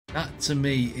That to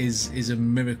me is a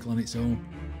miracle on its own.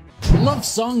 Love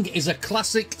Song is a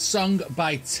classic song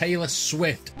by Taylor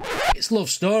Swift. It's Love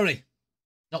Story,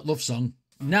 not Love Song.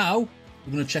 Now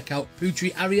we're going to check out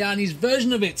PUTRI Ariani's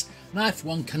version of it. And I, for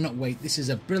one, cannot wait. This is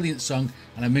a brilliant song,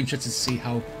 and I'm interested to see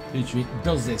how PUTRI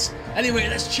does this. Anyway,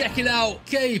 let's check it out.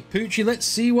 Okay, PUTRI, let's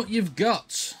see what you've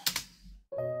got.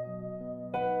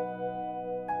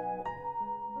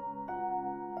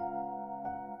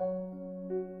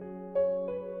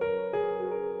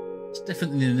 It's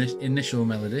different than the initial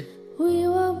melody. We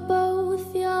were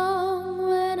both young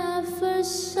when I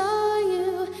first saw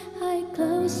you. I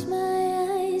closed my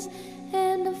eyes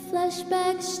and the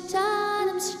flashback started.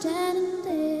 I'm standing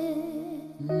there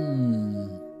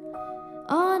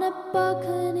on a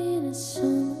balcony in a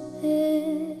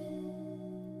summer.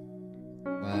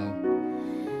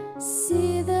 Wow.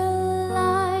 See the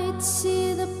lights,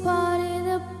 see the party,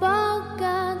 the ball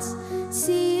guns.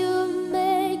 See you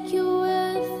make your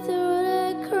way through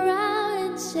the crowd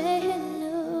and say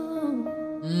hello.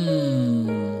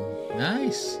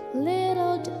 Nice.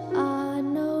 Little do I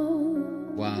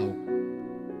know. Wow.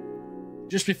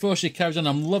 Just before she carries on,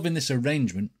 I'm loving this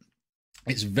arrangement.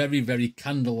 It's very, very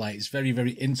candlelight. It's very,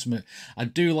 very intimate. I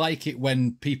do like it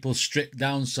when people strip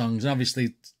down songs. And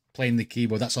obviously, playing the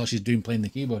keyboard, that's all she's doing, playing the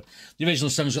keyboard. The original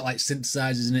song's got like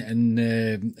synthesizers in it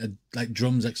and like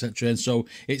drums, etc. And so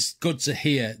it's good to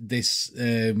hear this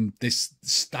this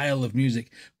style of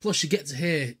music. Plus, you get to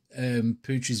hear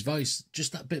PUTRI's voice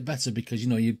just that bit better because, you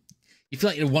know, you feel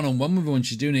like you're one-on-one with her when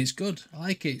she's doing it. It's good. I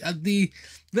like it. And the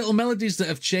little melodies that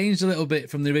have changed a little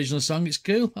bit from the original song, it's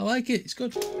cool. I like it. It's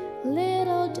good.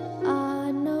 Little do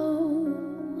I know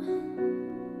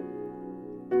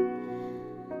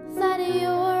that you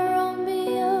were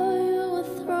Romeo, you were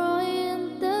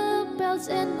throwing the bells,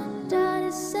 and my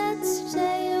daddy said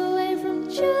stay away from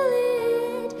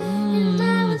Juliet. And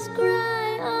I was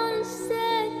crying on the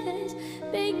staircase,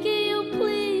 begging you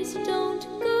please don't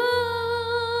go.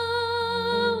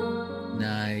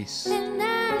 Nice. And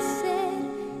I said,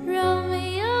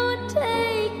 Romeo,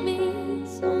 take me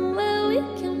somewhere we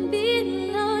can be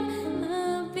alone.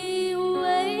 I'll be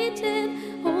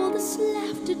waiting. All that's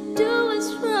left to do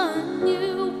is run.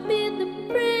 You be the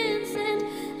prince and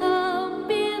I'll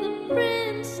be the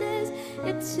princess.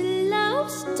 It's a love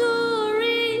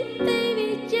story,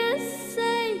 baby, just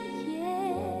say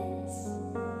yes.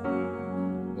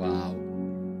 Wow.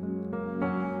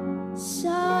 So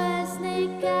I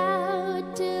sneak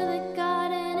out to the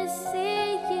garden to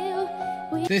see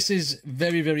you. This is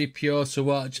very, very pure to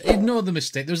watch. Ignore the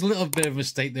mistake. There was a little bit of a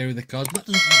mistake there with the chords, but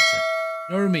that doesn't matter.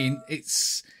 You know what I mean?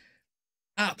 It's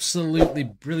absolutely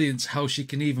brilliant how she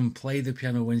can even play the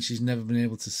piano when she's never been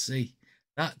able to see.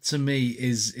 That, to me,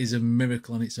 is a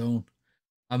miracle on its own.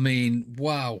 I mean,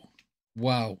 wow.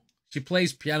 Wow. She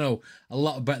plays piano a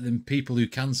lot better than people who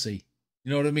can see.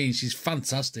 You know what I mean? She's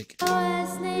fantastic. So I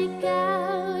sneak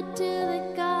out to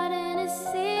the garden to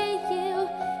see you.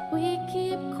 We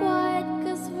keep quiet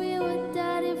cause we would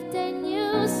die if they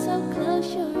knew. So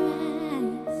close your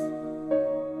eyes.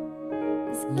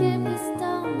 Let's keep this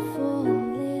down for a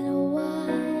little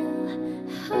while.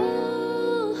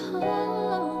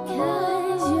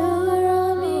 Cause you were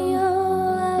Romeo,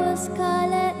 I was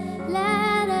Scarlet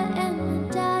Letter, and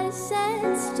my daddy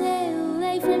said stay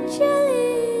away from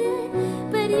Juliet.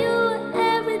 But you were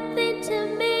everything to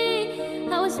me.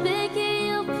 I was begging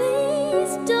you,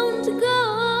 please don't go.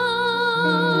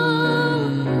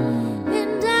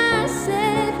 And I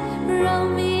said,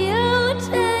 Romeo,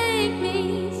 take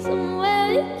me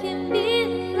somewhere you can be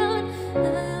alone.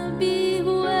 I'll be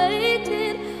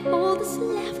waiting. All that's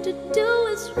left to do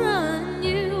is run.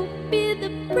 You be the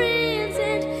prince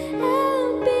and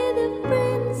I'll be the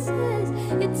princess.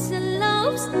 It's a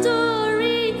love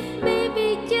story,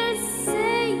 baby, just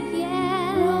say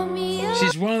yeah. Romeo.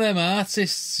 She's one of them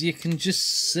artists you can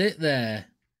just sit there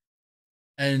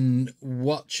and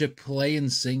watch her play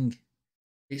and sing.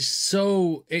 It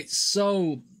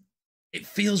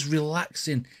feels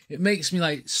relaxing. It makes me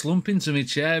like slump into my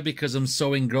chair because I'm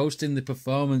so engrossed in the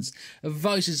performance. Her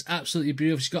voice is absolutely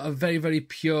beautiful. She's got a very, very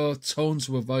pure tone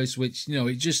to her voice, which, you know,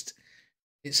 it's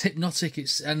hypnotic.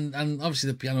 And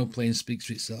obviously the piano playing speaks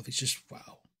for itself. It's just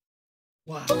wow.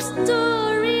 Wow.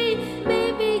 Story,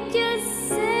 baby, just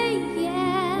say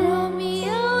yeah.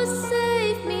 Romeo,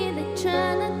 save me. They're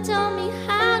trying to tell me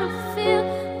how to feel.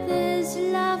 This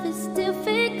love is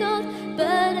difficult,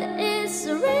 but it's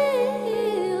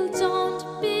real.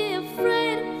 Don't be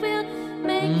afraid of it.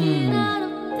 Make it out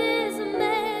of this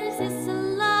mess. It's a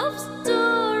love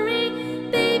story,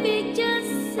 baby,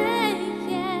 just say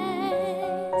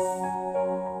yes.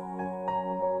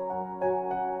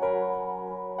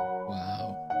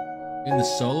 In the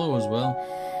solo as well.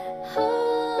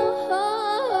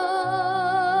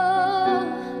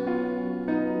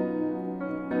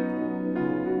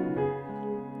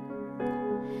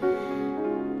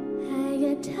 I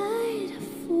get tired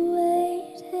of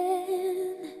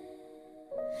waiting,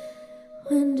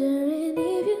 wondering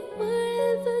if you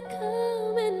were ever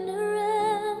coming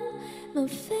around. My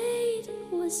fate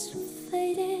was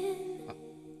fading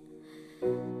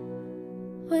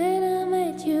when I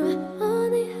met you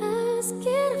on the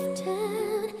outskirts of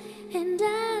town, and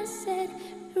I said,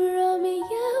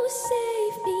 Romeo,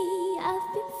 save me.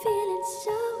 I've been feeling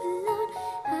so alone.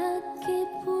 I'll keep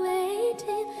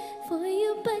waiting for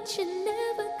you, but you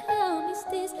never come. Is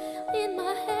this in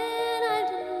my head? I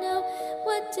don't know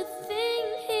what to think.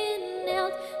 He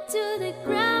knelt to the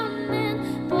ground and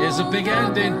Here's a big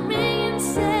ending. and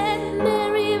said,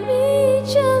 marry me,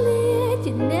 Juliet.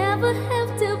 You never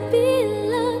have to be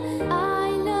alone. I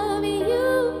love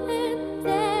you, and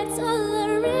that's all I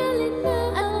really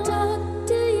know. I talk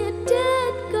to your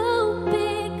dad, go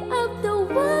pick up the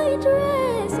white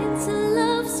dress. It's a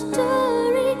love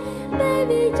story,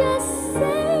 baby. Just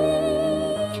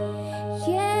say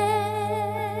yes.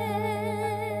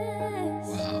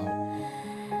 Wow.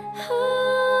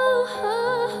 Oh, oh,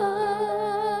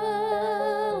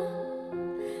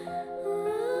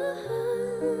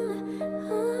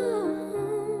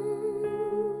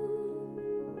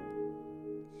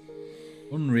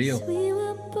 Unreal. we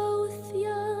were both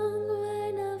young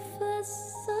when I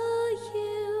first saw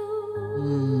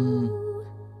you.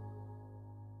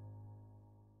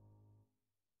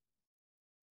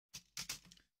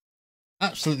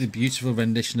 Absolutely beautiful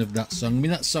rendition of that song. I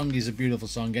mean, that song is a beautiful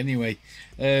song anyway,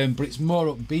 but it's more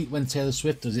upbeat when Taylor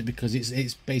Swift does it because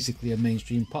it's basically a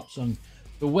mainstream pop song.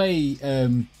 The way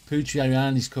Putri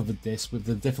Ariani's covered this with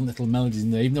the different little melodies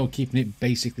in there, even though keeping it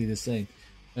basically the same,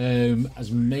 has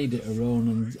made it her own,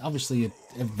 and obviously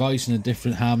a voice and a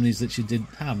different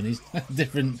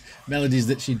different melodies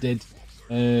that she did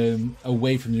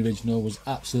away from the original was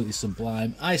absolutely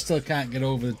sublime. I still can't get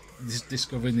over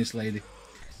discovering this lady.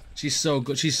 She's so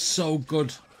good. She's so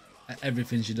good at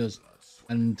everything she does,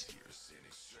 and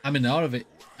I'm in awe of it.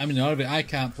 I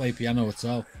can't play piano at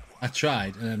all. I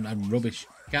tried, and I'm rubbish.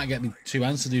 Can't get me two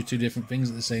hands to do two different things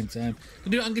at the same time.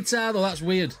 Can do it on guitar though. That's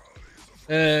weird.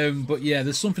 But yeah,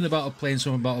 there's something about her playing,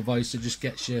 something about her voice that just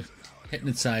gets you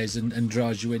hypnotised and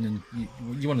draws you in, and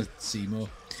you want to see more.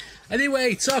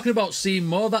 Anyway, talking about seeing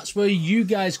more, that's where you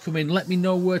guys come in. Let me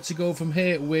know where to go from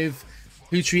here with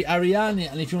Putri Ariani,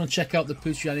 and if you want to check out the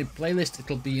Putri Ariani playlist,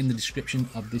 it'll be in the description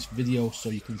of this video, so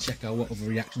you can check out what other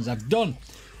reactions I've done.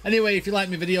 Anyway, if you like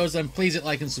my videos, then please hit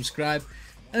like and subscribe,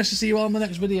 and I shall see you all in the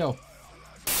next video.